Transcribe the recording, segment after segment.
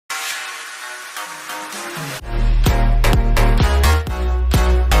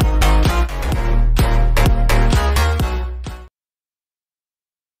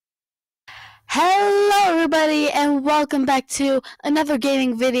and welcome back to another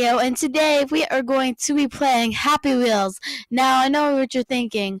gaming video, and today we are going to be playing Happy Wheels. Now, I know what you're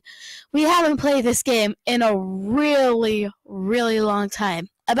thinking. We haven't played this game in a really long time.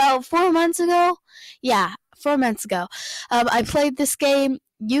 About 4 months ago? Yeah, 4 months ago. I played this game.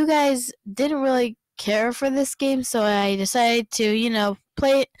 You guys didn't really care for this game, so I decided to,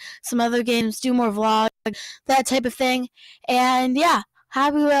 play some other games, do more vlogs, that type of thing. And yeah,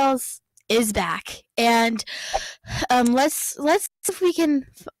 Happy Wheels is back, and let's see if we can.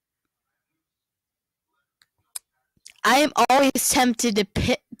 I am always tempted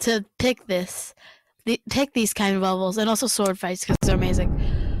to pick these kind of levels, and also sword fights because they're amazing.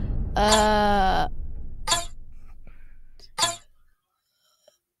 Yeah,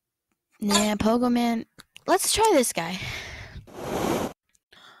 Pogo Man. Let's try this guy.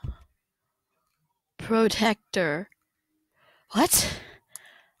 Protector. What?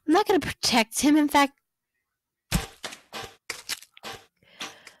 I'm not gonna protect him. In fact,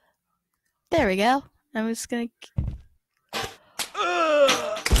 there we go. I'm just gonna.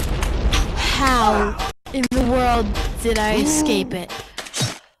 How in the world did I escape it?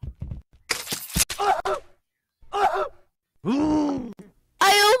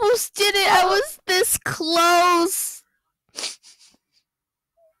 I almost did it. I was this close.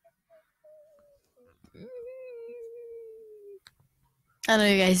 I know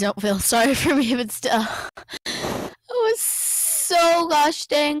you guys don't feel sorry for me, but still. I was so gosh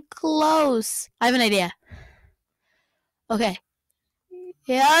dang close. I have an idea. Okay.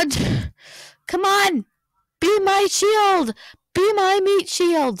 And come on! Be my shield! Be my meat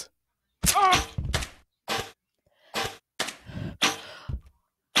shield! Ah!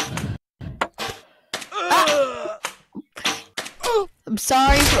 I'm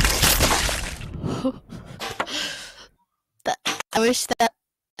sorry for that. I wish that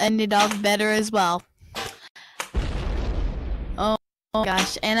ended off better as well. Oh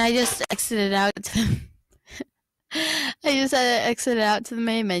gosh, and I just exited out to the I just had to exit out to the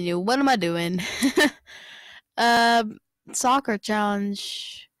main menu. What am I doing? Soccer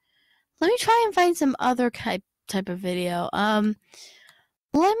challenge. Let me try and find some other type of video. Let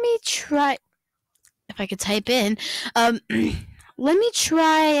me try if I could type in. Let me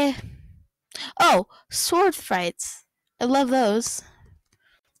try. Oh, sword fights. I love those.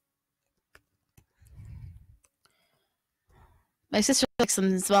 My sister likes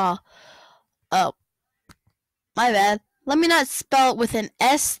them as well. Oh, my bad. Let me not spell it with an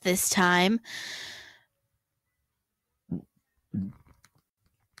S this time.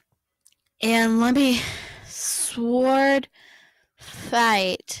 And let me sword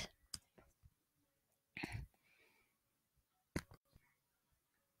fight.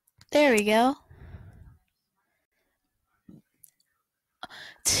 There we go.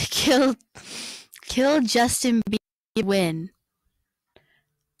 To kill Justin Bieber, win.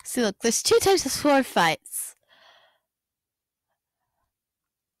 See, look, there's 2 types of sword fights.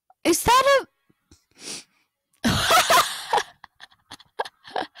 Is that a...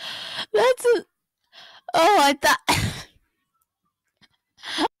 That's a... Oh, I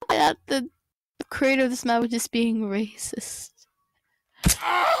thought the creator of this map was just being racist.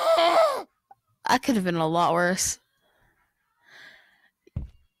 That could have been a lot worse.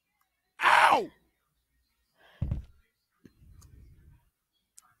 Ow!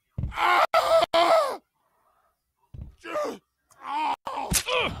 I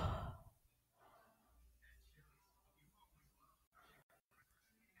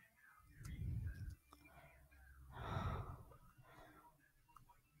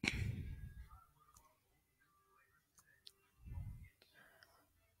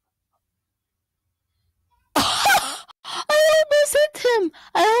almost hit him!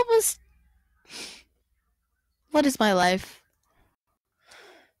 What is my life?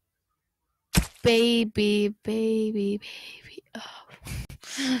 Baby. Oh.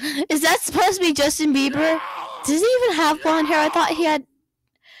 Is that supposed to be Justin Bieber? Does he even have blonde hair? I thought he had...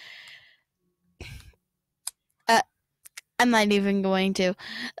 I'm not even going to.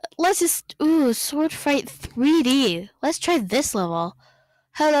 Let's just... Ooh, Sword Fight 3D. Let's try this level.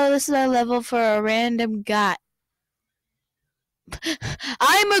 Hello, this is our level for a random guy.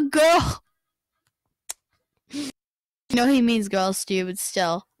 I'm a girl! You know he means girls too, but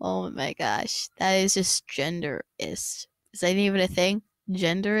still. Oh my gosh. That is just genderist. Is that even a thing?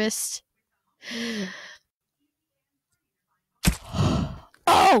 Genderist?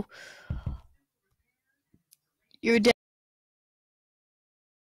 Oh! You're dead.